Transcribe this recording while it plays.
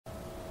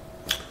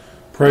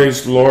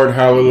Praise the Lord.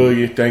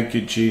 Hallelujah. Thank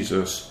you,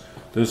 Jesus.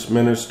 This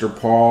Minister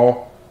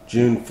Paul,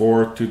 June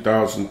 4th,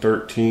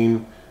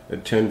 2013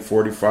 at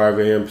 10:45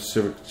 a.m.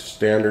 Pacific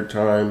Standard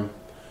Time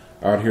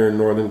out here in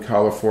Northern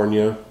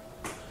California.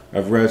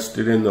 I've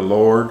rested in the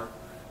Lord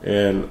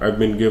and I've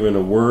been given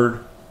a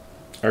word,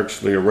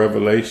 actually a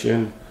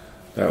revelation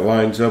that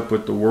lines up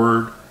with the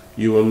word.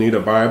 You will need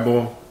a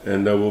Bible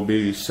and there will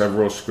be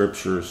several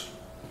scriptures.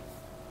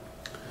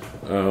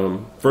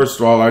 First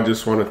of all, I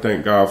just want to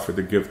thank God for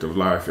the gift of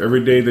life.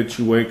 Every day that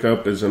you wake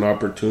up is an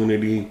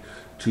opportunity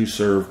to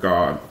serve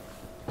God.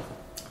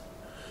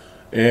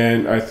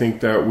 And I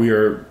think that we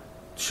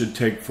should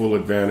take full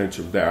advantage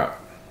of that.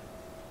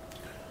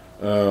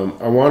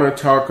 I want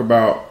to talk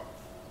about,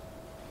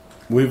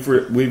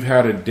 we've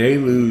had a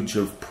deluge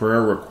of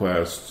prayer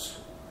requests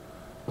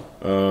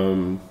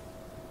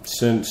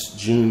since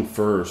June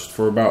 1st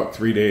for about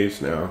 3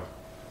 days now.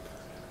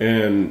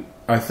 And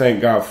I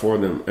thank God for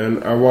them.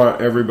 And I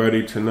want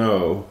everybody to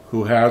know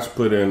who has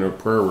put in a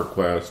prayer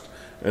request,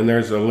 and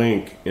there's a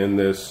link in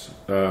this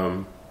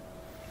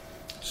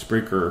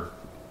speaker,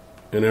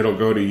 and it'll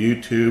go to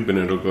YouTube, and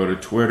it'll go to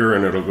Twitter,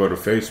 and it'll go to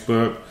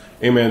Facebook.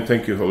 Amen.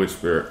 Thank you, Holy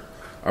Spirit.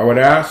 I would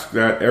ask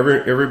that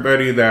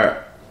everybody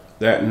that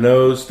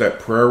knows that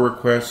prayer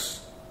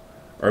requests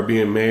are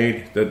being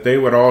made, that they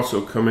would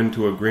also come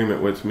into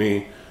agreement with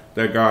me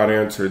that God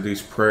answered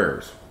these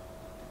prayers.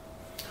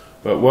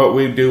 But what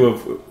we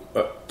do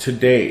to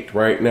date,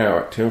 right now,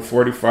 at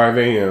 10:45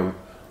 a.m.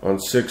 on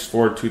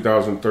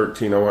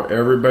 6/4/2013, I want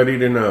everybody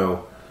to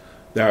know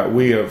that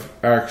we have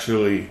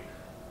actually,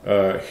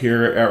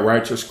 here at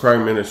Righteous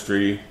Crime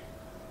Ministry,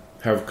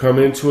 have come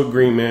into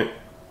agreement,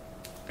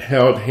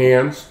 held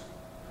hands,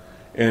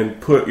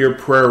 and put your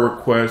prayer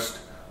request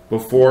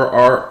before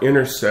our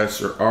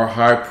intercessor, our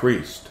high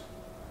priest,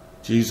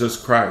 Jesus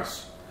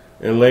Christ,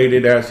 and laid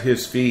it at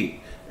his feet.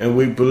 And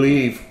we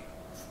believe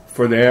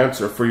for the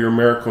answer for your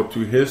miracle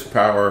through his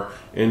power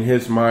and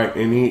his might,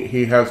 and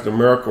he has the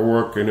miracle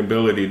working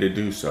ability to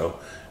do so.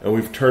 And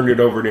we've turned it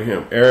over to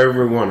him,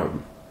 every one of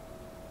them.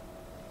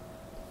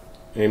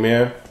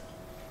 Amen.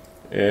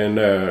 And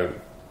the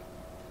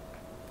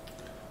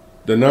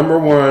number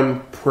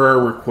one prayer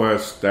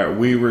request that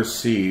we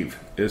receive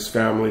is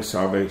family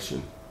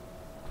salvation.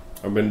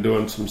 I've been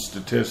doing some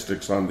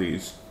statistics on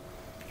these.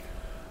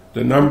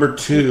 The number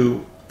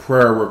two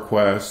prayer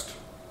request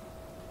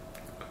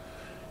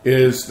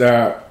is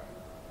that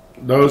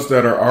those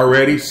that are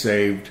already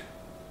saved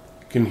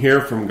can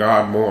hear from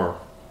God more.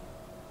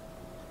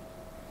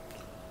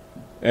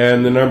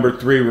 And the number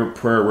three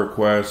prayer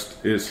request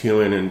is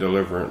healing and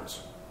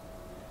deliverance.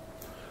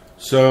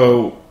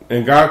 So,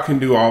 and God can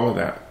do all of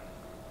that.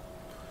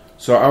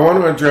 So I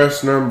want to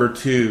address number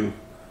two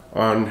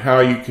on how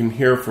you can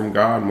hear from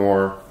God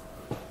more.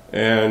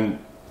 And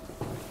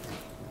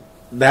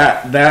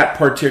that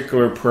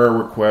particular prayer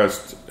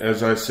request,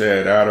 as I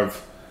said, out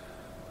of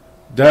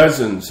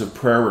dozens of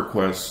prayer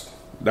requests,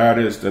 that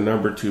is the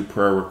number two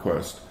prayer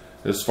request.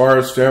 As far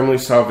as family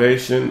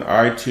salvation,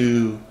 I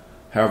too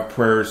have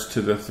prayers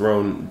to the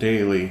throne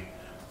daily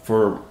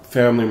for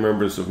family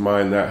members of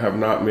mine that have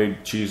not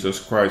made Jesus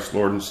Christ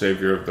Lord and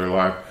Savior of their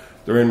life.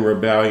 They're in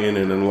rebellion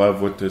and in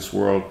love with this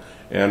world,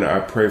 and I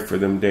pray for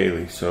them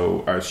daily.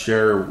 So I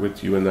share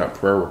with you in that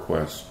prayer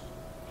request.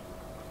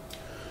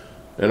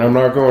 And I'm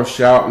not going to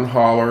shout and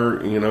holler,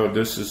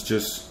 this is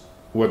just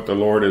what the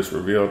Lord has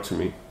revealed to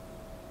me.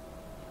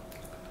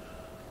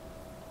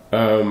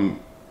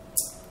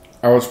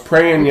 I was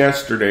praying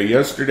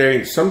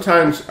yesterday.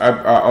 Sometimes I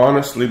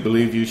honestly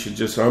believe you should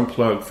just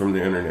unplug from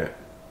the internet.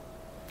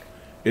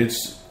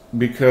 It's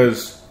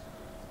because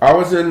I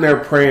was in there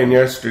praying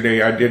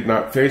yesterday. I did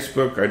not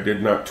Facebook, I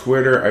did not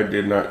Twitter, I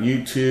did not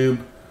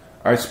YouTube.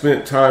 I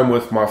spent time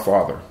with my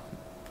Father.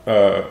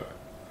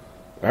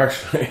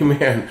 Actually,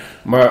 amen.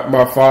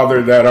 My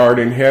Father that art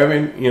in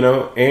heaven,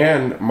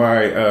 and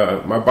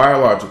my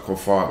biological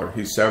father.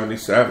 He's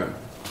 77.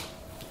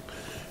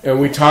 And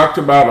we talked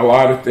about a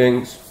lot of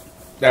things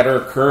that are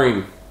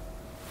occurring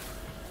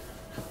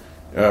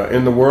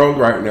in the world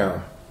right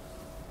now.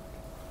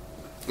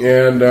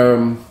 And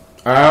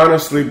I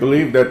honestly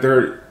believe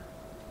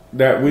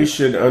that we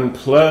should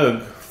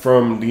unplug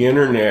from the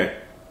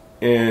internet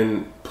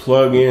and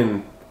plug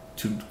in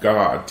to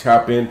God,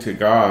 tap into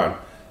God,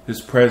 his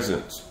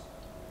presence.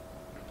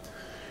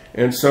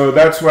 And so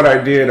that's what I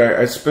did.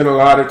 I spent a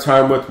lot of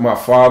time with my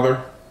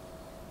Father.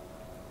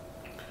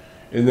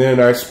 And then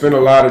I spent a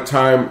lot of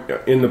time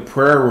in the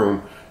prayer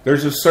room.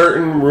 There's a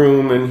certain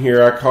room in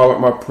here, I call it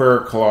my prayer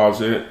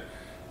closet.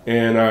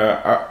 And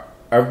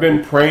I've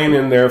been praying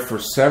in there for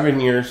 7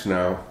 years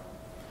now.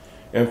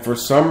 And for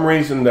some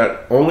reason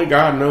that only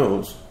God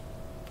knows,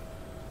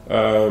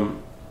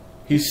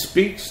 he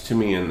speaks to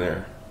me in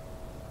there.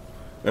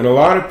 And a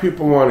lot of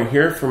people want to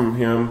hear from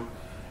him.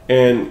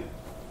 And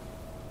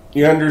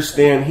you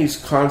understand he's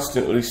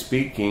constantly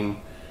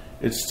speaking.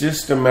 It's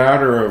just a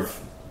matter of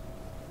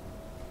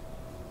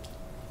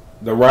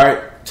the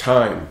right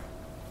time.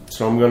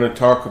 So I'm going to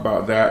talk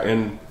about that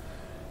and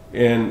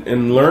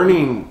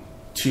learning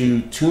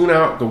to tune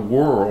out the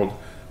world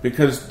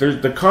Because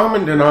there's the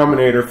common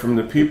denominator from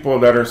the people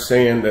that are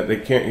saying that they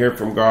can't hear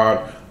from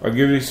God. I'll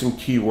give you some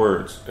key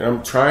words. And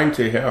I'm trying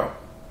to help,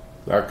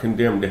 not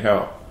condemn, to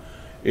help.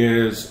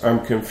 Is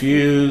I'm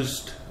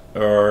confused,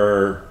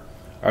 or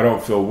I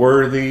don't feel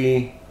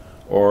worthy,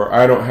 or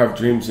I don't have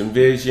dreams and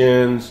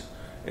visions,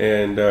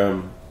 and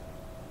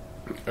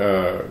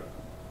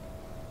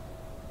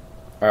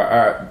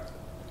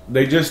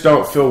they just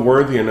don't feel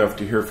worthy enough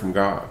to hear from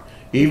God.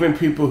 Even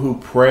people who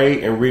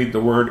pray and read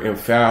the Word and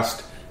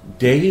fast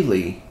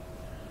daily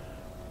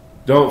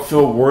don't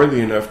feel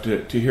worthy enough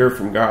to hear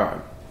from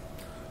God.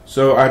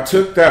 So I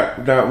took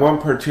that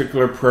one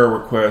particular prayer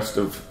request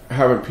of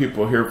having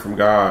people hear from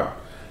God,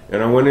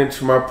 and I went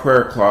into my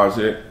prayer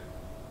closet,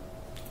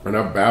 and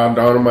I bowed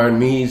down on my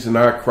knees, and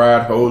I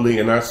cried holy,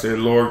 and I said,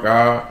 Lord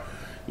God,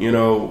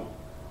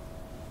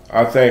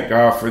 I thank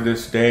God for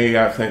this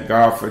day. I thank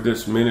God for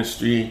this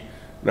ministry.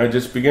 And I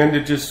just began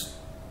to just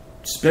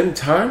spend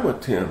time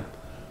with Him.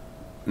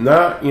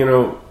 Not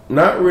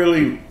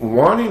really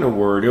wanting a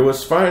word. It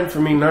was fine for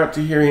me not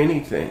to hear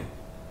anything.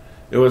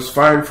 It was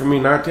fine for me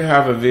not to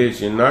have a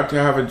vision, not to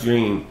have a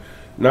dream,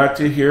 not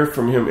to hear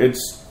from Him.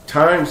 It's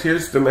times,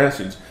 here's the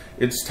message.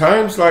 It's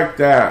times like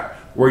that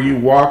where you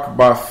walk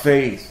by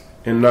faith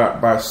and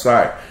not by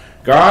sight.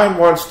 God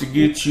wants to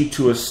get you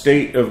to a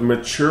state of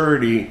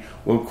maturity.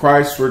 When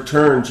Christ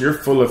returns, you're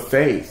full of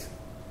faith.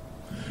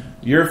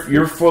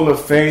 You're full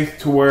of faith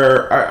to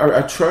where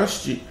I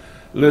trust you.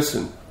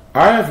 Listen,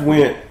 I have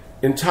went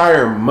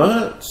entire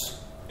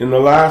months in the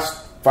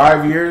last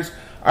 5 years.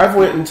 I've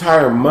went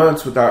entire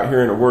months without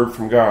hearing a word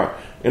from God.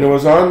 And it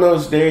was on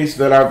those days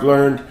that I've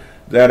learned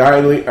that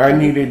I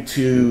needed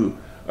to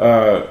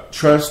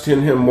trust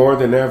in Him more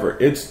than ever.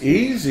 It's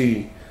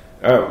easy.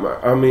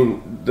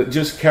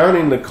 Just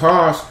counting the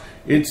cost,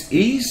 it's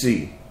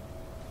easy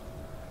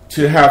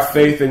to have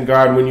faith in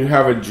God when you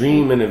have a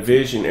dream and a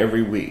vision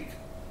every week.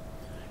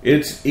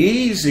 It's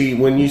easy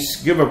when you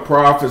give a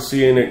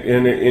prophecy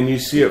and you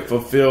see it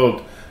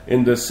fulfilled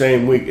in the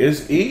same week.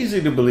 It's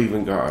easy to believe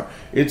in God.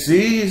 It's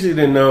easy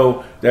to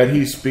know that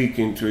He's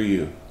speaking through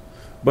you.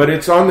 But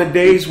it's on the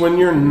days when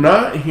you're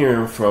not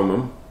hearing from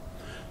Him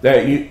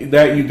that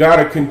you got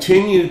to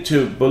continue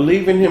to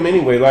believe in Him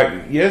anyway.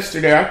 Like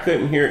yesterday, I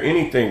couldn't hear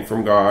anything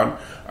from God.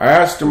 I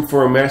asked Him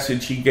for a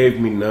message. He gave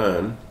me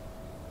none.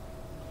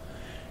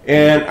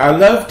 And I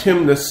loved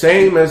Him the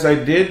same as I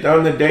did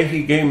on the day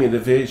He gave me the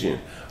vision.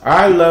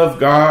 I love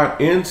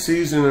God in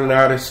season and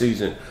out of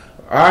season.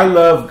 I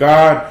love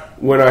God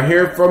when I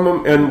hear from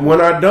Him and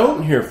when I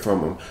don't hear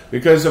from Him.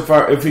 Because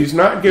if He's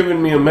not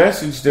giving me a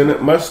message, then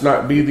it must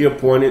not be the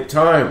appointed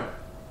time.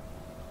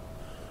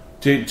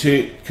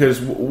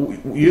 Because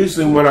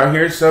usually when I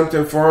hear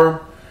something from Him,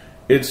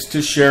 it's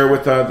to share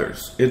with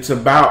others. It's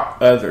about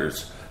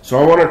others. So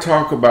I want to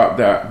talk about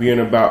that, being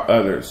about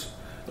others.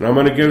 And I'm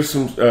going to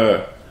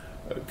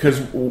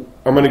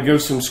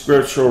give some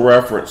scriptural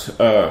reference.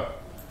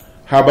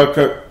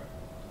 Habakkuk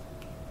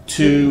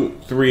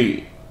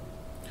 2:3.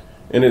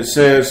 And it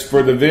says,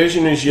 for the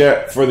vision is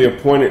yet for the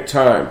appointed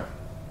time.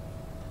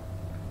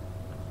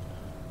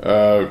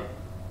 And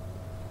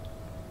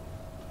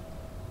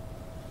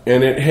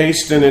it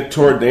hasteneth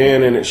toward the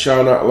end, and it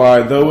shall not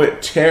lie. Though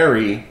it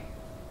tarry,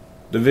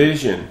 the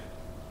vision,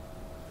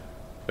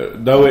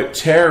 though it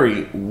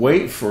tarry,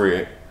 wait for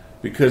it,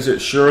 because it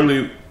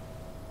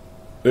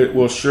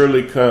will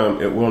surely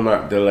come. It will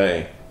not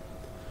delay.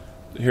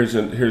 Here's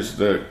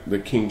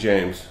the King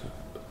James.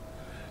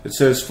 It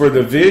says, for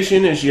the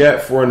vision is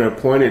yet for an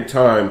appointed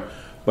time,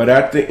 but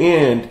at the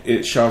end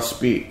it shall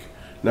speak.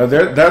 Now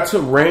that's a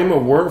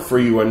rhema word for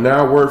you, a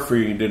now word for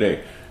you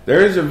today. There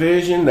is a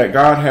vision that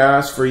God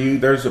has for you.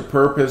 There's a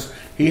purpose.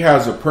 He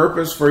has a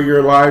purpose for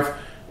your life,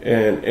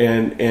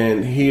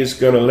 and He is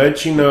going to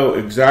let you know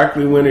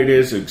exactly when it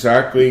is,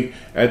 exactly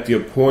at the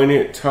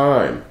appointed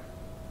time.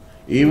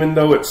 Even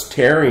though it's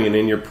tarrying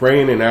and you're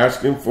praying and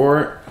asking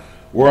for it,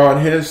 we're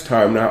on His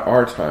time, not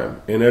our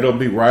time, and it'll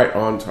be right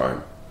on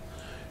time.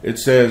 It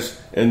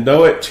says, and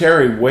though it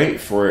tarry, wait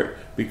for it,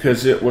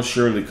 because it will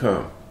surely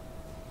come.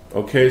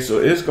 Okay, so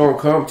it's going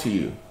to come to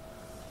you.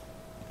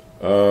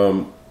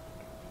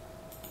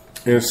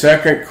 In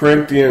 2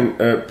 Corinthians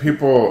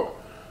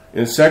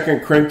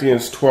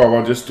 12,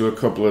 I'll just do a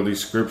couple of these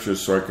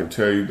scriptures so I can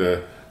tell you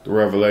the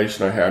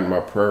revelation I had in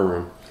my prayer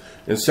room.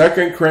 In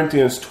 2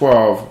 Corinthians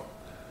 12,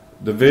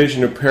 the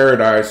vision of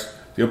paradise,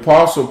 the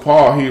Apostle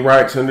Paul, he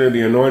writes under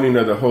the anointing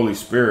of the Holy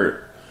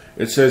Spirit.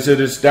 It says, it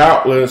is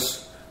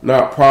doubtless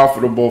not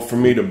profitable for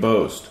me to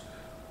boast.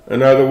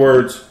 In other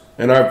words,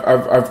 and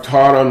I've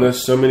taught on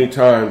this so many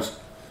times,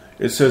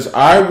 it says,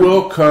 I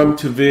will come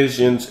to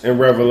visions and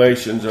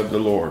revelations of the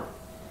Lord.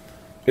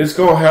 It's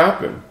going to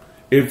happen.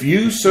 If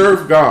you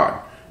serve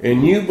God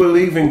and you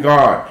believe in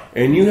God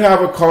and you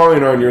have a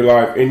calling on your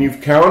life and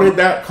you've counted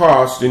that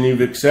cost and you've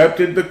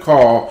accepted the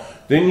call,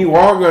 then you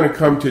are going to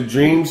come to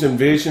dreams and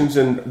visions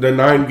and the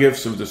 9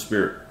 gifts of the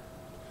Spirit.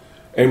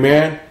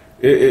 Amen.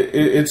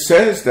 It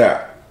says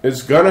that.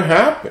 It's going to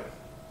happen.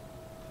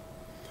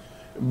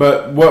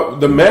 But what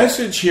the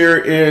message here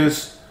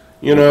is,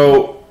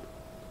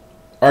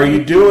 Are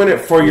you doing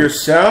it for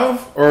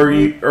yourself, or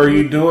are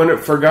you doing it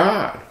for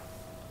God?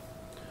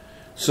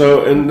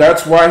 So, and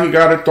that's why he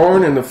got a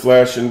thorn in the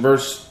flesh. In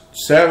verse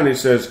 7 he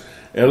says,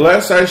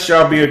 unless I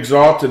shall be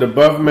exalted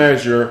above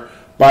measure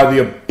by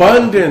the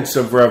abundance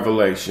of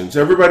revelations.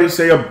 Everybody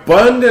say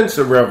abundance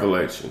of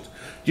revelations.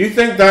 Do you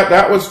think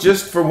that was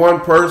just for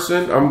one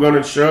person? I'm going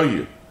to show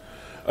you.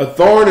 A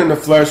thorn in the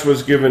flesh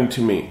was given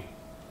to me,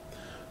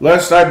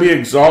 lest I be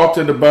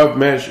exalted above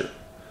measure.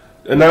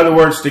 In other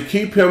words, to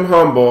keep him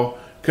humble,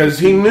 because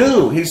he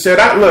knew. He said,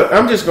 look,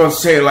 I'm just going to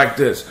say it like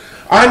this.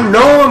 I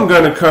know I'm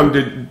going to come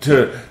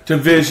to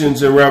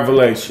visions and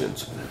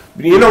revelations.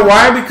 You know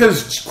why?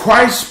 Because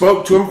Christ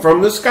spoke to him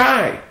from the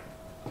sky.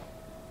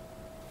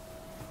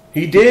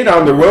 He did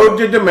on the road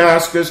to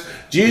Damascus.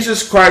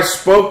 Jesus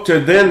Christ spoke to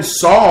then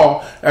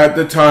Saul at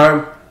the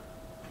time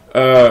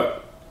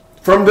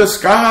from the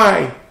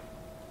sky.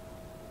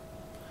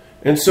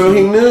 And so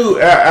he knew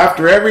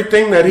after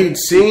everything that he'd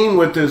seen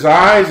with his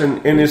eyes,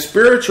 and his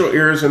spiritual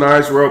ears and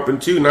eyes were open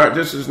too, not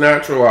just his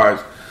natural eyes.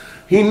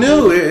 He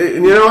knew,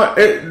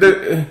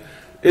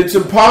 it's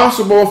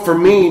impossible for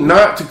me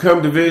not to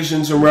come to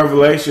visions and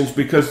revelations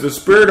because the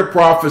spirit of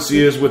prophecy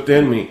is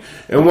within me.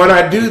 And when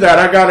I do that,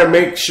 I got to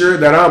make sure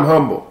that I'm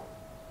humble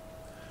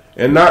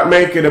and not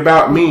make it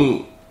about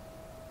me,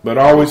 but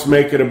always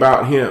make it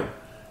about him.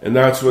 And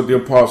that's what the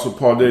Apostle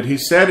Paul did. He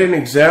set an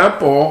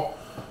example,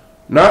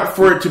 not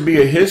for it to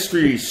be a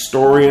history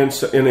story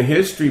in a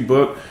history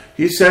book.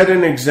 He set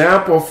an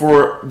example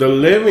for the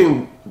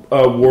living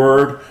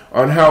word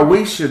on how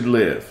we should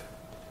live.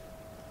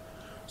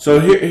 So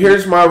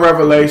here's my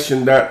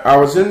revelation, that I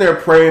was in there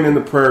praying in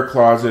the prayer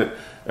closet,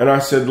 and I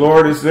said,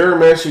 Lord, is there a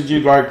message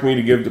you'd like me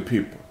to give to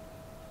people?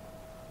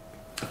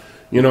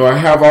 You know, I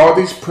have all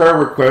these prayer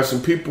requests,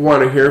 and people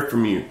want to hear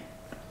from you.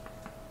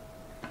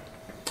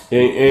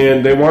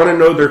 And they want to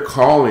know their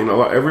calling.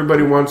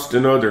 Everybody wants to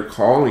know their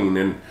calling,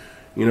 and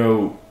you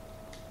know,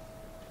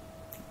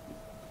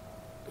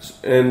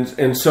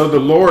 and so the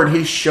Lord,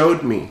 he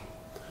showed me.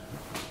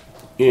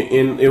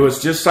 It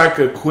was just like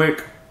a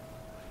quick.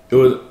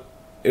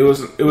 It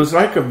was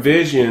like a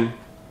vision,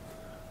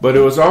 but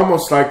it was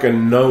almost like a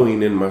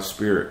knowing in my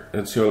spirit.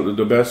 And so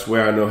the best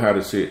way I know how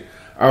to see it,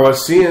 I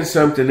was seeing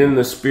something in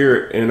the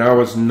spirit, and I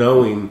was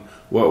knowing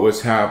what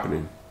was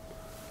happening.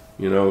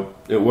 You know,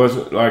 it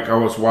wasn't like I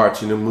was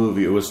watching a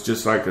movie. It was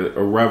just like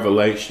a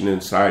revelation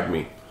inside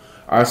me.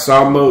 I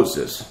saw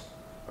Moses.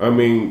 I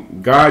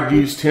mean, God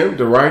used him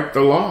to write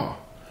the law.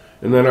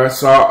 And then I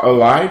saw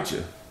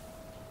Elijah.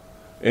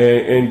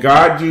 And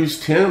God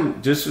used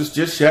him, just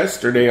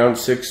yesterday on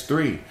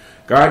 6/3.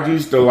 God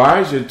used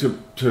Elijah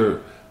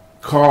to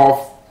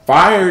call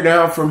fire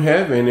down from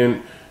heaven,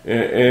 and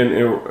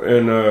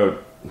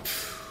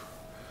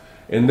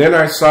then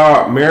I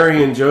saw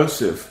Mary and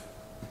Joseph.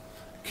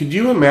 Could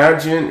you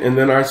imagine? And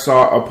then I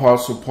saw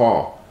Apostle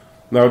Paul.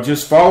 Now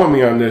just follow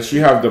me on this.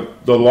 You have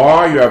the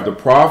law, you have the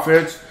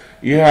prophets,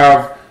 you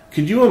have.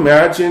 Could you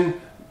imagine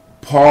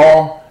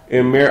Paul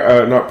and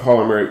Mary? Not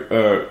Paul and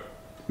Mary.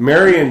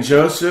 Mary and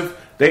Joseph,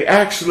 they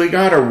actually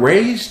got to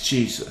raise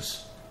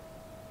Jesus.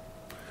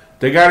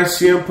 They got to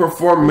see him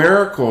perform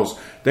miracles.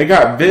 They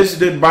got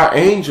visited by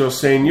angels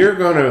saying, you're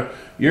gonna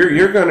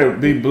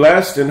be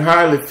blessed and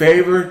highly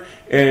favored,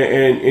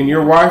 and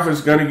your wife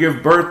is going to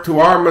give birth to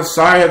our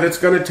Messiah that's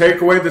going to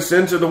take away the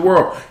sins of the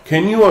world.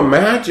 Can you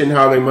imagine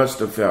how they must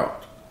have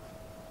felt?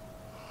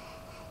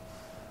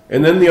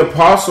 And then the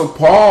Apostle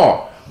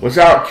Paul was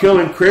out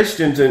killing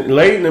Christians, and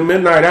late in the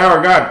midnight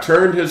hour, God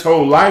turned his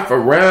whole life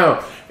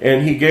around,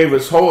 and he gave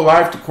his whole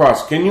life to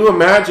cross. Can you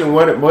imagine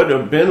what it would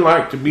have been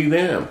like to be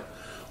them?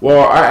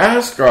 Well, I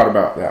asked God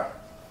about that.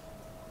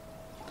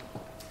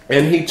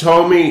 And he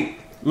told me,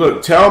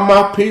 look, tell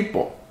my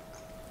people,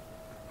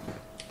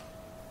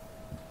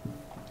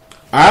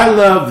 I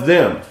love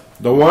them.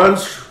 The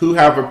ones who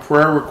have a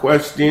prayer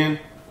request in,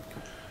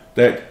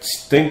 that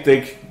think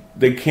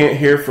they can't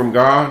hear from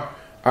God,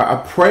 I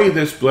pray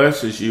this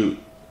blesses you.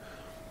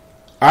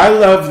 I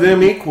love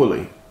them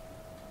equally.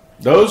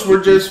 Those were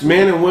just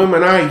men and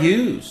women I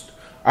used.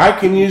 I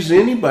can use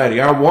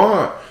anybody I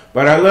want,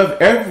 but I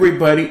love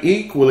everybody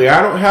equally.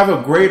 I don't have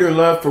a greater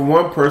love for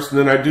one person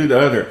than I do the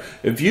other.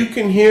 If you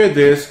can hear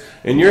this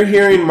and you're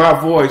hearing my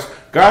voice,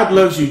 God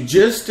loves you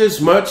just as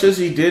much as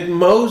he did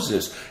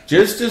Moses,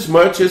 just as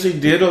much as he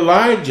did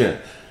Elijah.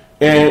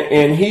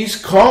 And he's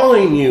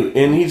calling you,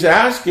 and he's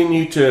asking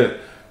you to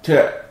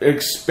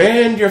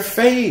expand your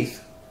faith.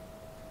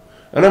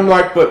 And I'm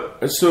like,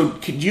 but so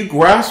could you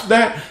grasp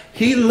that?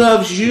 He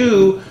loves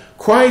you.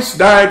 Christ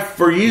died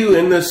for you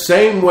in the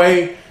same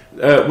way,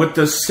 with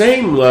the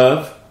same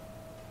love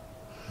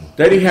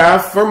that he had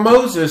for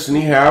Moses and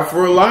he had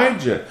for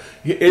Elijah.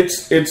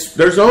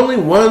 There's only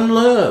one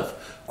love.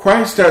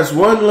 Christ has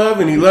one love,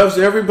 and he loves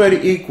everybody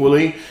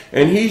equally.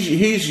 And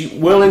he's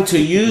willing to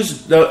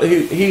use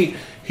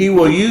he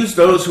will use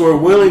those who are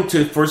willing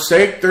to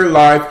forsake their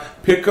life,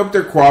 pick up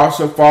their cross,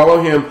 and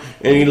follow him.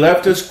 And he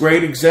left us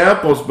great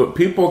examples, but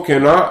people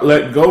cannot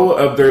let go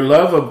of their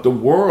love of the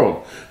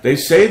world. They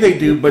say they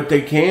do, but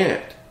they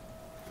can't.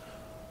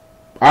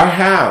 I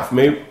have.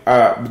 Maybe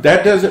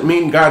that doesn't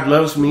mean God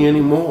loves me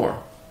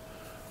anymore.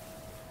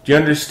 Do you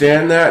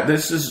understand that?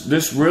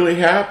 This really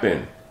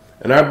happened.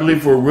 And I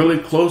believe we're really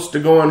close to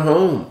going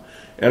home.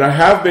 And I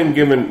have been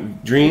given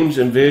dreams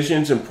and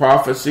visions and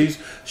prophecies.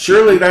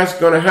 Surely that's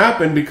going to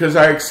happen because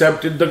I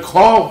accepted the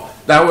call.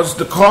 That was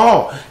the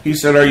call. He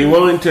said, are you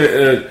willing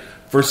to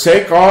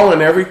forsake all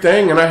and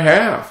everything? And I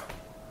have.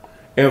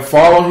 And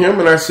follow him?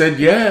 And I said,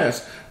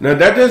 yes. Now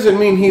that doesn't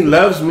mean he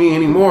loves me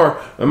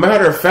anymore. A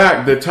matter of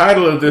fact, the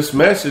title of this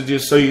message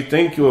is So You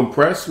Think You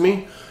Impress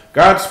Me?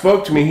 God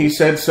spoke to me. He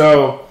said,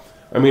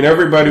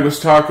 everybody was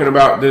talking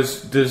about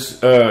this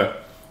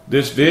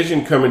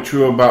vision coming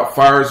true about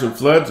fires and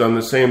floods on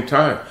the same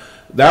time.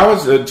 That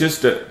was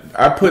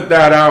I put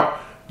that out.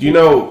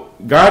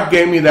 God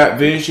gave me that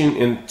vision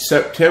in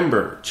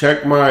September.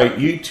 Check my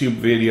YouTube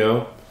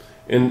video.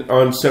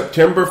 On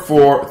September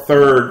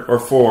 3rd or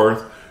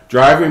 4th,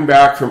 driving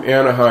back from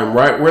Anaheim,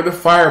 right where the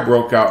fire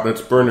broke out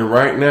that's burning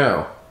right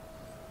now,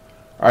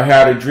 I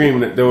had a dream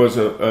that there was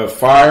a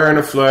fire and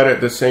a flood at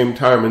the same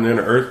time and then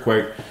an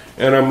earthquake.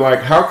 And I'm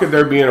like, how could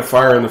there be a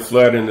fire and a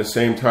flood in the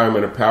same time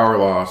and a power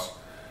loss?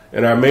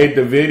 And I made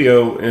the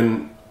video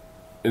in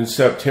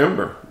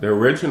September, the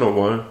original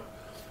one.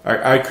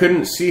 I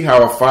couldn't see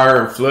how a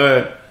fire and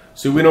flood,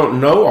 see, we don't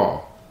know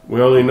all.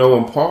 We only know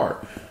in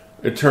part.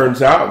 It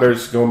turns out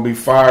there's going to be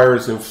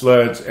fires and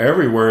floods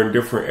everywhere in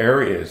different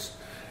areas.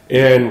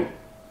 And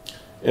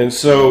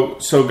so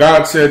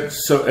God said,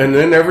 and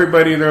then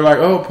everybody, they're like,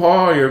 oh,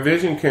 Paul, your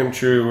vision came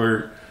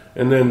true.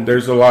 And then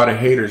there's a lot of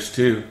haters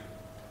too.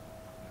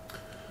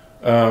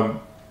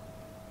 God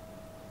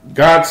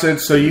said,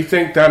 so you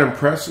think that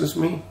impresses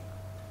me?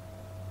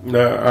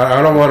 No,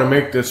 I don't want to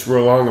make this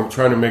real long. I'm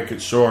trying to make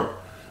it short.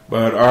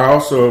 But I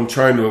also am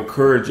trying to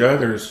encourage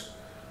others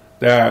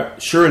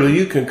that surely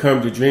you can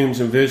come to dreams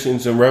and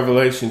visions and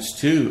revelations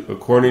too,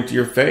 according to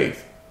your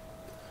faith.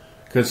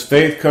 Because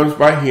faith comes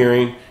by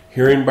hearing,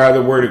 hearing by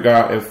the word of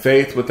God, and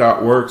faith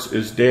without works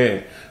is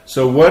dead.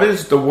 So what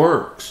is the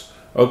works?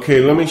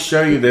 Okay, let me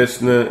show you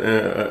this, and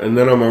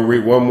then I'm going to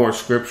read one more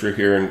scripture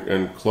here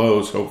and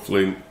close,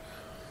 hopefully.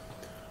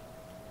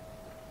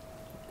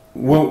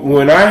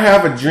 When I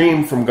have a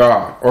dream from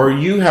God, or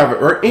you have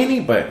it, or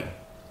anybody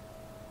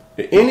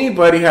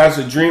has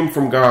a dream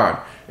from God,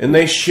 and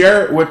they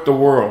share it with the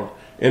world,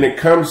 and it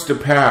comes to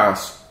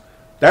pass,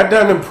 that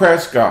doesn't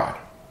impress God.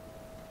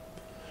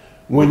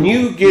 When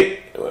you get,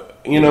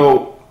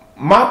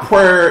 my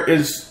prayer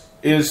is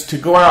to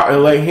go out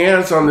and lay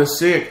hands on the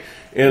sick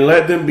and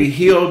let them be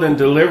healed and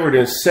delivered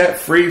and set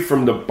free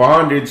from the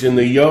bondage and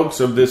the yokes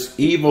of this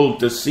evil,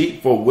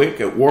 deceitful,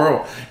 wicked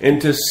world, and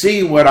to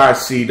see what I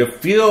see, to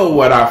feel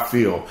what I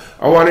feel.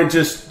 I want to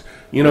just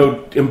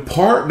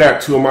impart that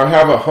to them. I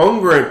have a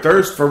hunger and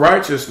thirst for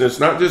righteousness,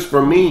 not just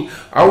for me.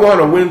 I want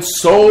to win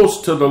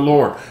souls to the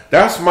Lord.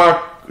 That's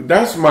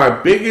my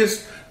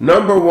biggest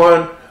number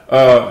one,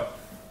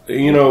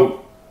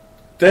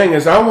 thing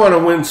is I want to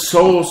win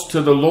souls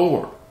to the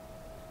Lord.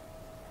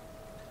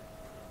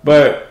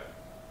 But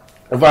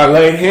if I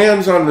laid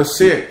hands on the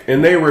sick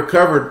and they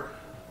recovered,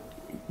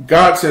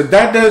 God said,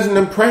 that doesn't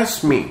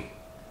impress me.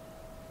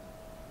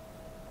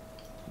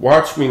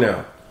 Watch me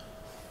now.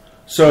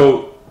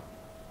 So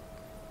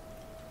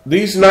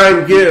these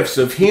 9 gifts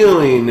of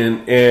healing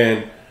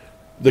and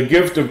the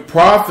gift of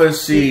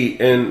prophecy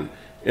and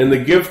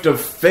the gift of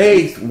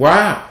faith,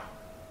 wow,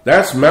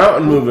 that's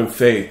mountain moving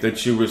faith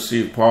that you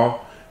receive,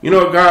 Paul. You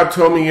know what God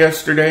told me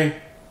yesterday?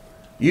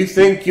 You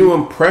think you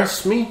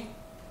impress me?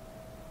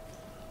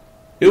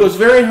 It was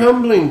very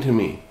humbling to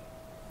me.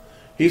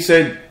 He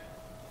said,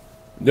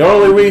 the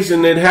only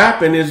reason it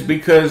happened is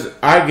because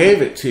I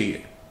gave it to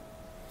you.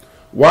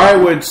 Why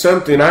would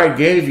something I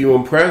gave you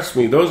impress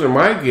me? Those are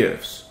my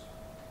gifts.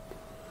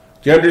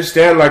 Do you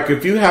understand? Like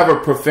if you have a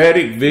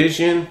prophetic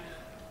vision,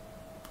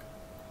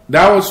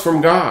 that was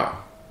from God.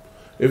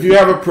 If you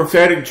have a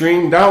prophetic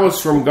dream, that was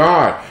from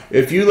God.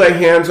 If you lay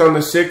hands on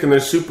the sick and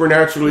they're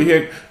supernaturally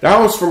healed, that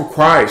was from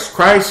Christ.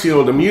 Christ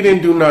healed them. You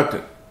didn't do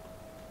nothing.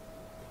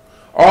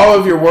 All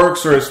of your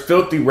works are as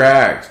filthy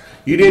rags.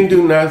 You didn't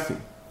do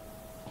nothing.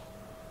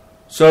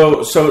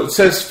 So it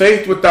says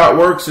faith without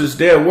works is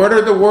dead. What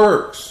are the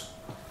works?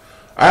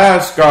 I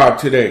ask God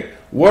today,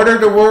 what are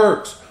the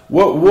works?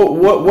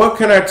 What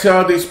can I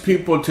tell these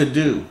people to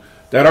do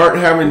that aren't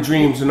having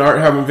dreams and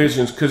aren't having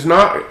visions? Because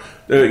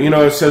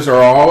it says,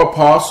 are all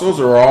apostles,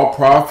 or all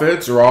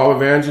prophets, or all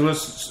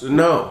evangelists?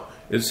 No.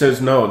 It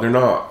says no, they're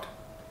not.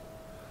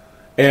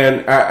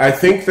 And I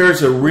think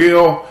there's a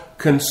real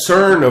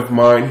concern of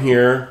mine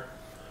here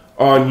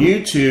on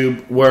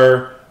YouTube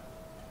where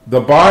the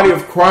body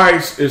of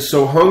Christ is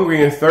so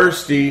hungry and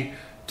thirsty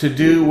to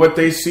do what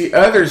they see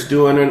others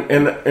doing.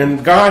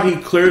 And God, He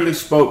clearly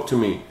spoke to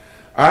me.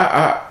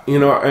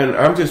 And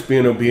I'm just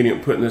being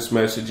obedient, putting this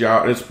message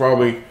out. It's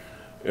probably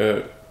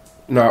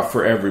not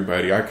for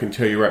everybody. I can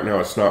tell you right now,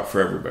 it's not for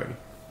everybody.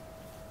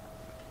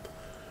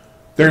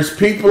 There's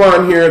people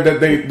on here that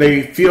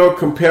they feel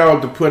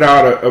compelled to put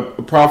out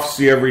a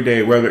prophecy every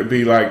day, whether it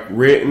be like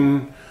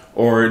written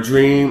or a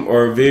dream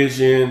or a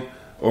vision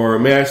or a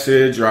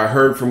message, or I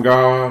heard from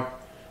God.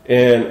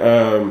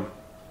 And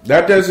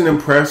that doesn't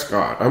impress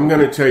God. I'm going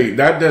to tell you,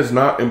 that does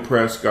not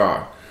impress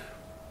God.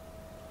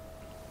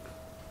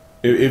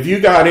 If you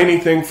got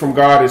anything from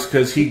God, it's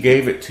because He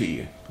gave it to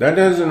you. That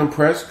doesn't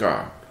impress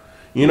God.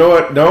 You know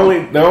what?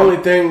 The only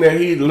thing that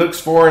He looks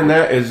for in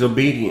that is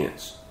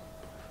obedience.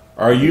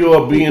 Are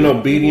you being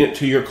obedient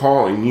to your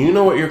calling? You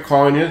know what your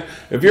calling is.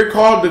 If you're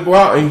called to go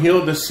out and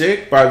heal the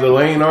sick by the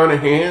laying on of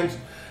hands,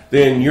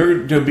 then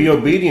you're to be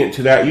obedient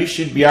to that. You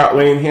should be out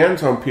laying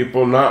hands on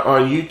people, not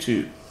on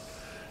YouTube.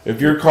 If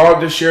you're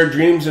called to share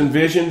dreams and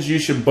visions, you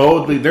should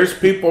boldly. There's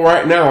people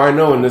right now, I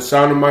know, in the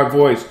sound of my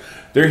voice,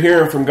 they're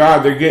hearing from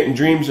God. They're getting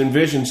dreams and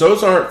visions.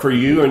 Those aren't for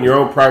you and your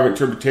own private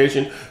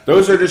interpretation.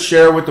 Those are to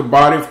share with the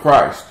body of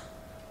Christ.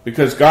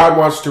 Because God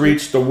wants to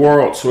reach the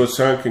world so His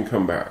Son can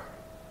come back.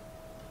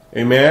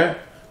 Amen?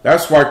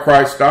 That's why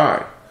Christ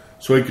died.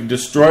 So He could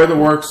destroy the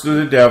works of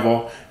the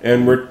devil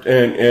and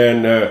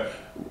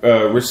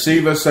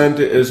receive us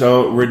unto His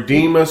own,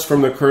 redeem us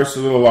from the curse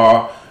of the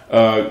law,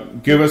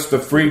 give us the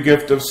free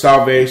gift of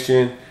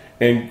salvation,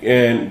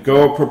 and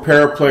go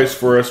prepare a place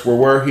for us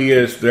where He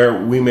is,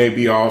 there we may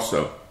be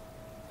also.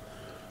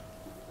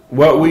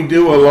 What we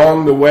do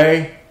along the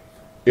way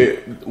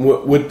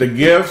with the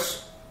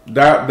gifts,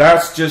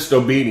 that's just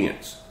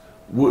obedience.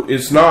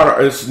 It's not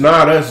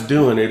us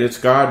doing it, it's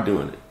God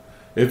doing it.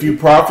 If you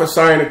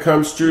prophesy and it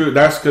comes true,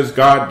 that's because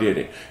God did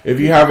it. If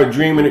you have a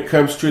dream and it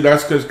comes true,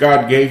 that's because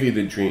God gave you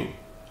the dream.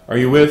 Are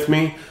you with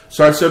me?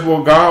 So I said,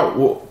 well, God,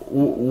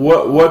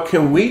 what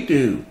can we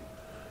do?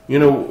 You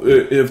know,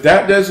 if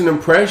that doesn't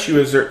impress you,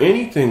 is there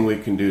anything we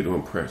can do to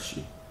impress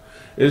you?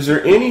 Is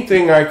there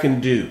anything I can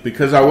do?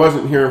 Because I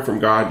wasn't hearing from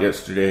God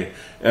yesterday,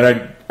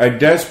 and I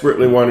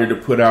desperately wanted to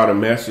put out a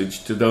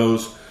message to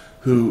those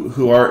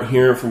who aren't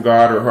hearing from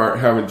God or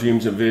aren't having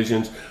dreams and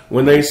visions.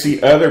 When they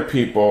see other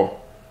people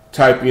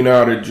typing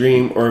out a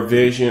dream or a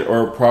vision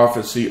or a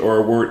prophecy or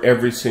a word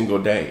every single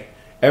day.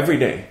 Every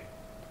day.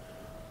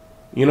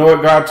 You know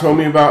what God told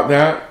me about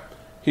that?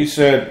 He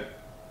said,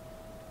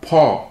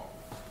 Paul,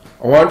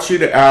 I want you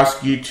to ask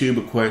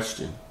YouTube a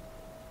question.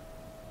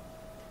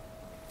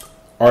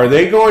 Are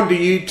they going to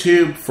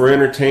YouTube for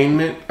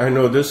entertainment? I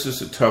know this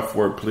is a tough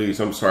word, please.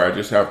 I'm sorry, I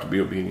just have to be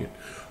obedient.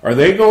 Are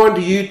they going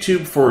to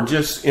YouTube for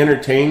just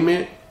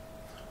entertainment?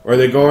 Or are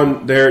they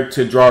going there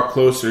to draw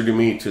closer to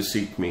me, to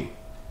seek me?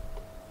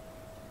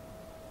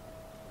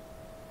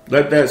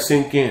 Let that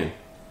sink in.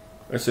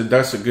 I said,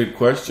 that's a good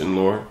question,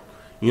 Lord.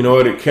 You know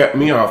what? It kept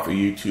me off of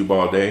YouTube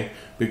all day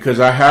because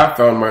I have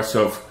found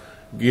myself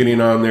getting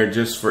on there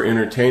just for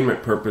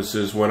entertainment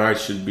purposes when I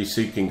should be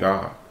seeking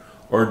God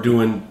or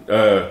doing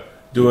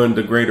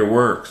the greater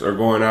works or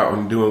going out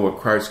and doing what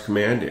Christ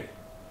commanded.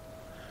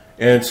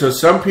 And so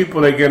some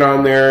people, they get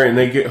on there and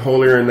they get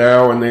holier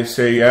now and they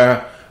say,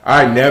 yeah,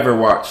 I never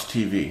watch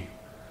TV.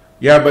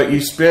 Yeah, but you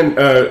spend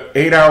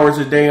 8 hours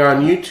a day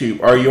on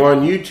YouTube. Are you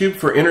on YouTube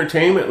for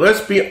entertainment?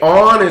 Let's be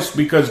honest,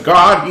 because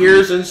God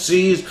hears and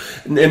sees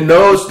and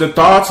knows the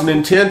thoughts and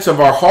intents of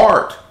our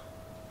heart.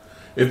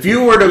 If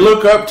you were to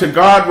look up to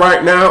God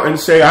right now and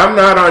say, I'm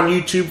not on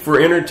YouTube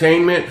for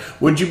entertainment,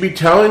 would you be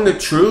telling the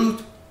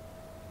truth?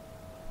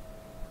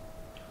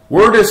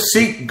 We're to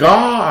seek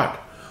God.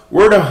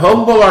 We're to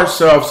humble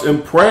ourselves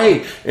and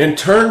pray and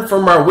turn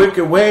from our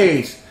wicked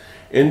ways.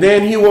 And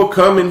then He will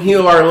come and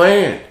heal our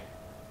land.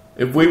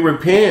 If we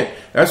repent.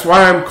 That's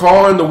why I'm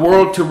calling the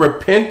world to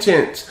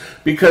repentance.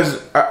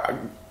 Because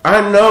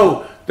I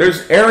know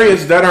there's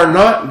areas that are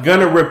not going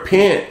to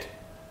repent.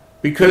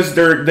 Because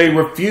they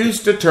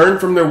refuse to turn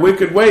from their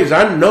wicked ways.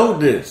 I know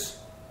this.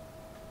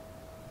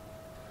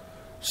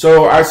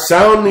 So I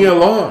sound the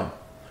alarm.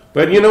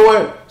 But you know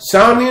what?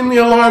 Sounding the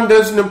alarm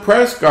doesn't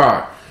impress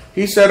God.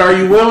 He said, are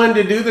you willing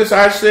to do this?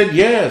 I said,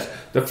 yes.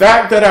 The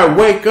fact that I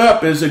wake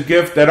up is a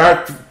gift that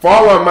I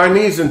fall on my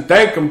knees and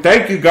thank Him.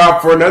 Thank you, God,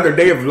 for another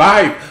day of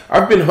life.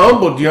 I've been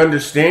humbled, do you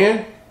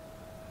understand?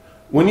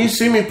 When you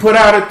see me put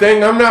out a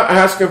thing, I'm not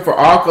asking for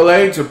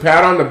accolades or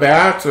pat on the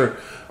backs or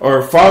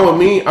follow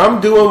me. I'm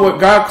doing what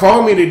God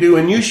called me to do,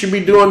 and you should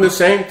be doing the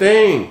same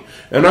thing.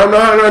 And I'm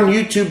not on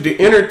YouTube to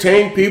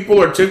entertain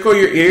people or tickle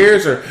your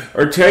ears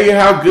or tell you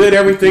how good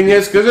everything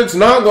is, because it's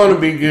not going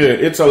to be good.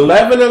 It's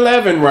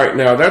 11/11 right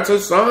now. That's a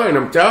sign,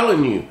 I'm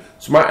telling you.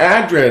 It's my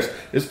address.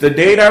 It's the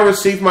date I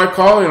received my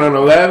calling on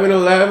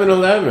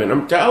 11/11/11.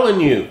 I'm telling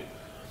you.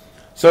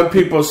 Some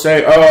people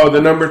say, oh,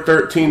 the number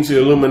 13 is the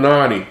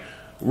Illuminati.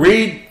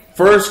 Read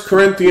 1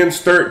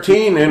 Corinthians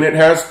 13 and it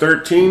has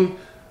 13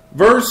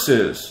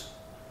 verses.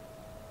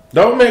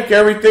 Don't make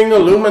everything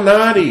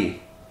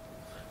Illuminati.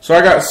 So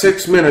I got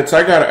 6 minutes.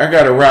 I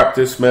got to wrap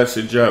this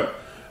message up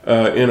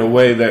in a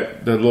way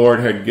that the Lord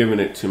had given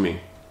it to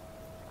me.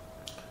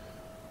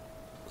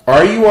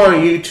 Are you on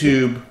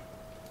YouTube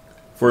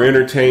for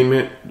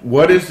entertainment?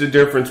 What is the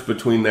difference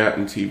between that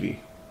and TV?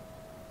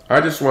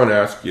 I just want to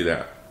ask you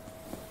that.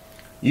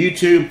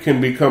 YouTube can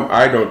become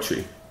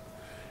idolatry.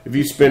 If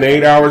you spend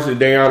 8 hours a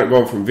day on it,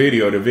 going from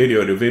video to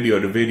video to video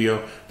to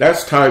video,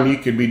 that's time you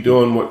could be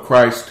doing what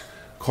Christ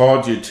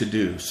called you to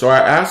do. So I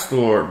asked the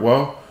Lord,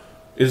 well,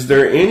 Is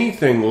there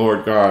anything,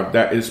 Lord God,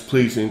 that is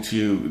pleasing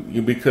to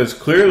you? Because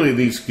clearly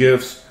these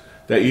gifts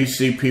that you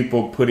see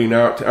people putting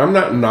out, I'm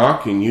not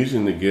knocking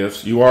using the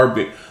gifts.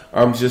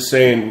 I'm just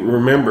saying,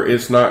 remember,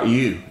 it's not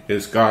you.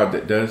 It's God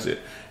that does it.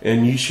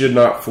 And you should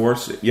not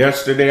force it.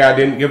 Yesterday I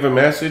didn't give a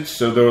message,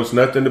 so there was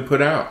nothing to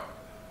put out.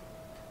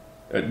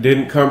 It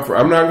didn't come from.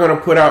 I'm not going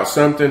to put out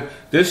something.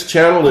 This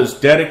channel is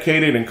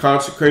dedicated and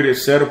consecrated,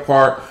 set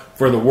apart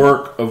for the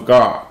work of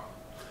God.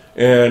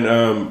 And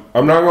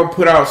I'm not going to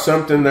put out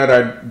something that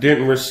I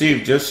didn't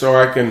receive just so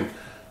I can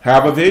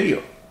have a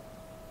video.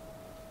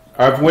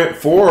 I've went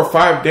 4 or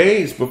 5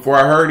 days before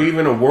I heard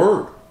even a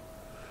word.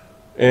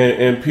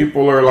 And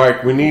people are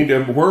like, we need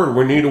a word.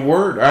 We need a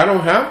word. I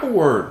don't have a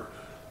word.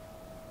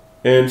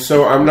 And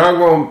so I'm not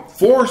going to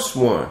force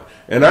one.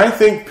 And I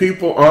think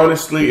people,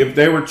 honestly, if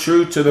they were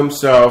true to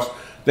themselves,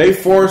 they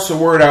force a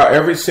word out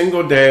every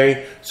single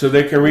day so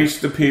they can reach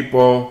the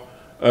people.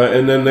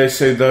 And then they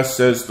say, thus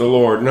says the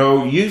Lord.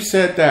 No, you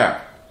said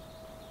that.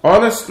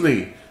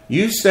 Honestly,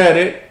 you said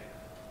it.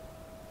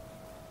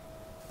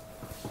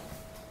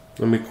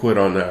 Let me quit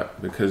on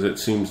that because it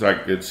seems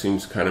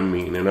kind of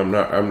mean. And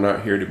I'm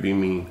not here to be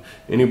mean.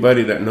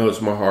 Anybody that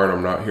knows my heart,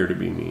 I'm not here to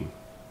be mean.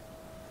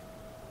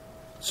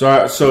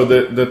 So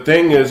the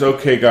thing is,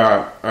 okay,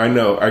 God, I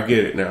know, I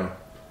get it now.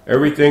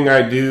 Everything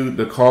I do,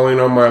 the calling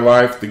on my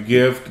life, the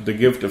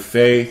gift of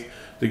faith,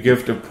 the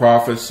gift of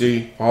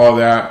prophecy, all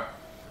that,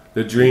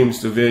 the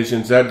dreams, the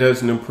visions, that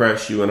doesn't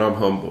impress you, and I'm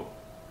humble.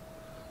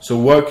 So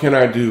what can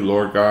I do,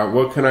 Lord God?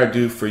 What can I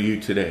do for you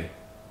today?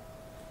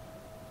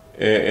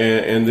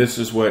 And this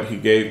is what he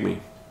gave me.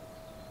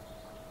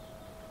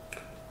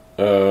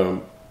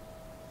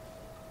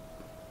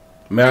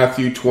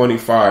 Matthew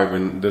 25,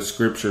 and the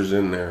scripture's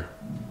in there.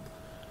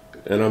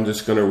 And I'm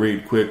just going to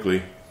read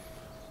quickly.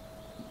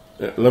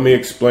 Let me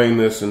explain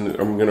this, and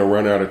I'm going to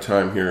run out of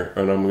time here,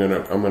 and I'm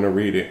going to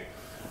read it.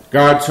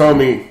 God told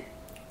me,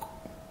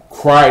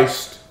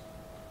 Christ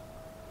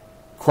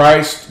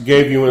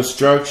gave you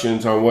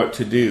instructions on what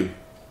to do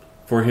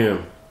for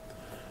him.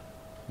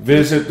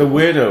 Visit the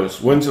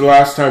widows. When's the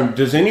last time?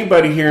 Does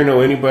anybody here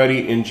know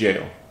anybody in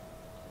jail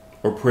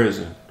or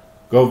prison?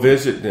 Go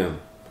visit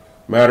them.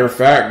 Matter of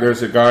fact,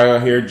 there's a guy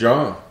out here,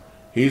 John.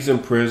 He's in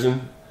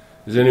prison.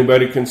 Has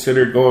anybody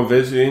considered going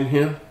visiting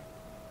him?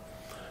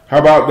 How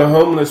about the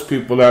homeless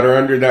people that are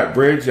under that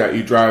bridge that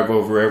you drive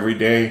over every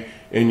day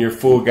in your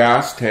full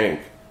gas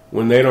tank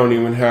when they don't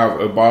even have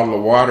a bottle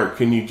of water?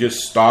 Can you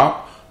just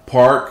stop,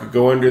 park,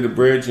 go under the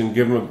bridge and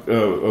give them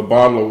a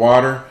bottle of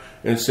water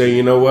and say,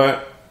 you know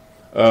what?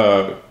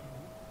 God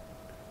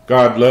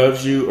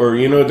loves you. Or,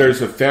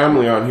 there's a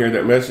family on here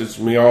that messages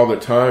me all the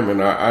time,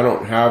 and I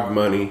don't have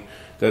money,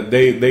 that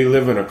they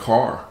live in a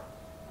car.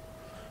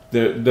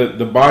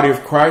 The body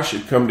of Christ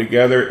should come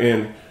together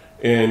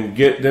and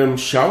get them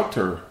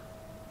shelter,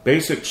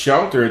 basic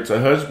shelter. It's a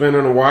husband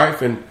and a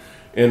wife and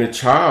a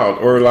child,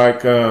 or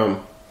like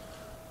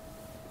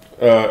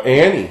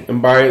Annie,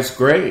 and by his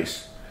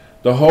grace,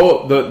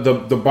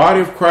 the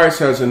body of Christ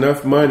has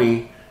enough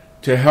money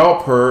to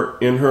help her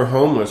in her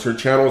homeless. Her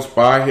channels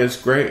by his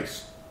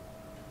grace.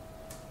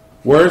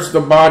 Where's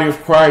the body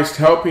of Christ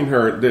helping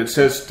her that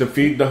says to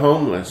feed the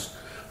homeless?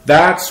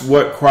 That's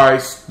what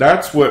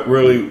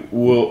really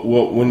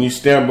will, when you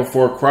stand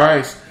before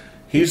Christ,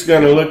 he's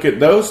going to look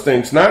at those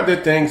things, not the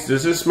things.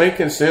 Does this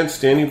making sense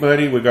to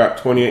anybody? We got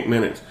 28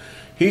 minutes.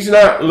 He's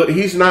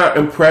not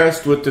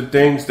impressed with the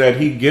things that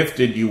he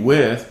gifted you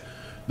with.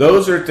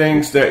 Those are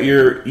things that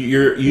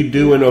you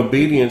do in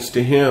obedience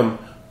to him.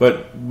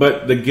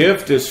 But the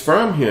gift is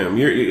from him.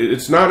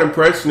 It's not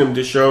impressing him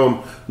to show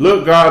him,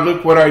 look, God,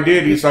 look what I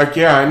did. He's like,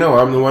 yeah, I know.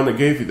 I'm the one that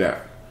gave you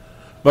that.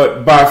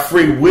 But by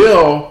free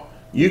will,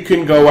 you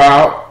can go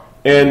out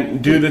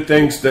and do the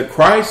things that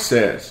Christ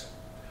says.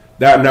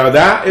 Now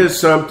that is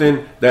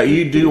something that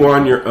you do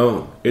on your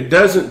own. It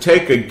doesn't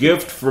take a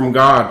gift from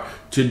God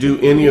to do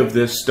any of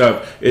this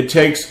stuff. It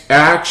takes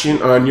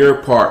action on your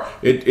part.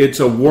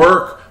 It's a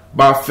work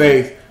by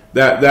faith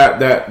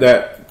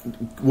that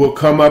will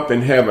come up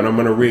in heaven. I'm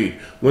going to read.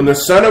 When the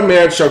Son of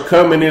Man shall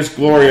come in his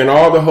glory and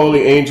all the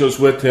holy angels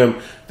with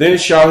him, then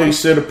shall he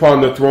sit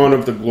upon the throne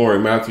of the glory.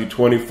 Matthew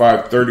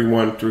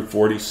 25:31 through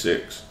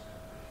 46.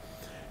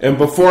 And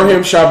before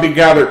him shall be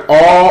gathered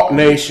all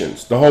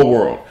nations, the whole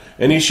world.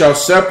 And he shall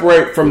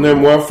separate from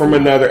them one from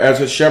another, as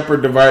a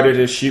shepherd divided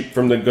his sheep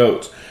from the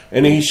goats.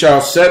 And he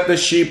shall set the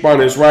sheep on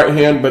his right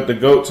hand, but the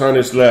goats on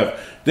his left.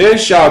 Then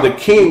shall the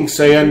king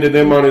say unto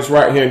them on his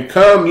right hand,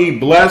 come ye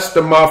blessed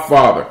of my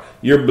Father.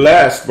 You're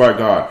blessed by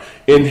God.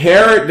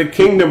 Inherit the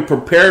kingdom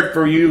prepared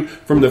for you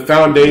from the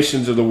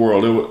foundations of the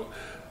world.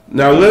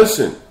 Now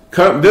listen,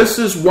 this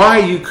is why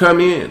you come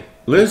in.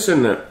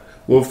 Listen,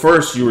 well,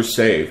 first you were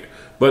saved.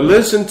 But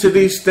listen to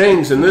these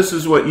things, and this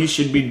is what you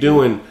should be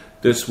doing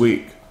this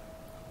week.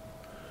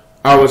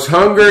 I was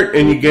hungered,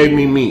 and you gave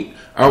me meat.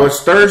 I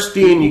was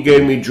thirsty, and you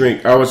gave me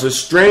drink. I was a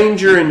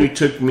stranger, and you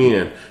took me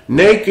in.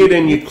 naked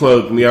and you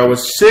clothed me. I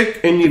was sick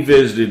and you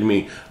visited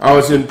me. I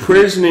was in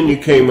prison and you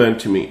came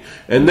unto me.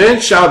 And then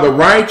shall the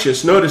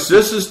righteous, notice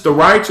this is the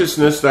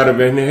righteousness that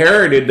have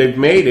inherited, they've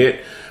made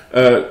it,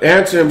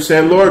 answer him,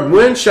 saying, Lord,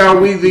 when shall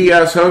we thee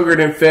as hungered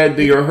and fed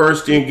thee, or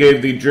thirsty and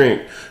gave thee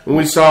drink? When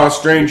we saw a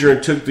stranger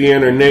and took thee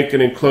in, or naked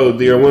and clothed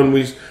thee, or when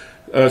we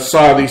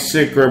saw thee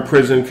sick or in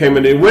prison, came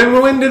in thee.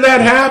 When did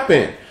that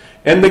happen?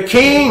 And the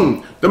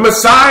King, the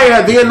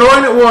Messiah, the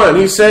Anointed One,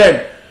 he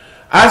said,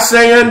 I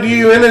say unto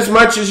you,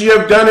 inasmuch as you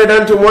have done it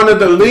unto one of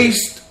the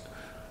least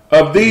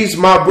of these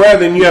my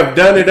brethren, you have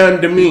done it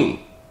unto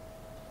me.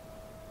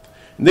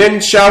 Then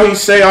shall he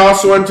say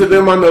also unto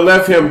them on the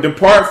left hand,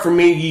 depart from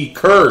me, ye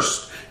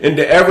cursed,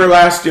 into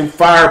everlasting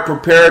fire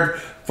prepared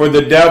for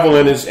the devil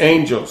and his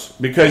angels,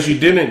 because you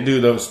didn't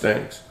do those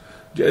things.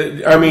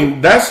 I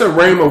mean, that's a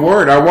rhema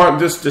word. I want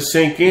this to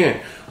sink in.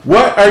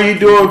 What are you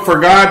doing for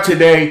God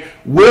today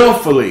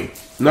willfully?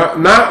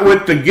 Not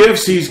with the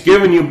gifts he's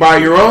given you, by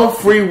your own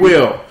free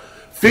will.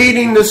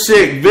 Feeding the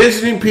sick,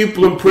 visiting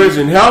people in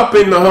prison,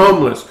 helping the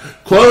homeless,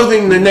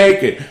 clothing the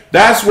naked.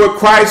 That's what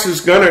Christ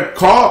is going to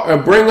call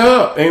and bring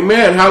up.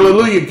 Amen.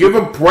 Hallelujah. Give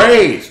him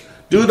praise.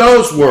 Do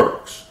those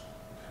works.